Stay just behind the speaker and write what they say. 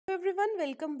everyone,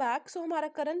 welcome back. So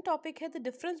हमारा current topic है the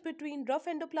difference between rough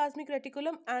endoplasmic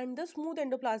reticulum and the smooth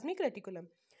endoplasmic reticulum.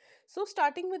 So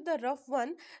starting with the rough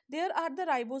one, there are the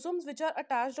ribosomes which are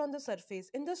attached on the surface.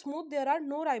 In the smooth, there are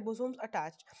no ribosomes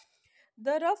attached.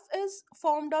 The rough is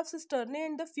formed of cisternae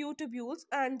and the few tubules,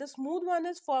 and the smooth one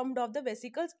is formed of the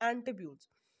vesicles and tubules.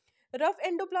 Rough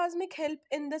endoplasmic help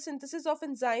in the synthesis of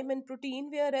enzyme and protein,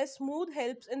 whereas smooth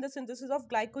helps in the synthesis of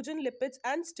glycogen, lipids,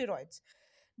 and steroids.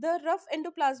 The rough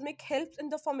endoplasmic helps in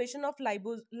the formation of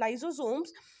lysosomes,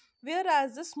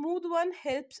 whereas the smooth one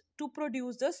helps to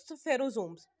produce the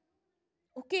spherosomes.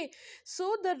 Okay,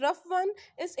 so the rough one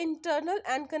is internal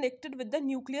and connected with the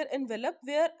nuclear envelope,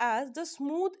 whereas the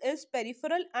smooth is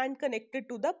peripheral and connected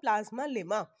to the plasma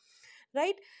lemma,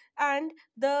 right? And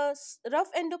the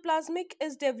rough endoplasmic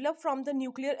is developed from the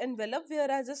nuclear envelope,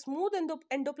 whereas the smooth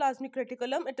endoplasmic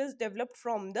reticulum, it is developed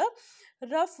from the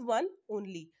rough one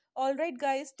only. All right,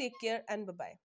 guys, take care and bye bye.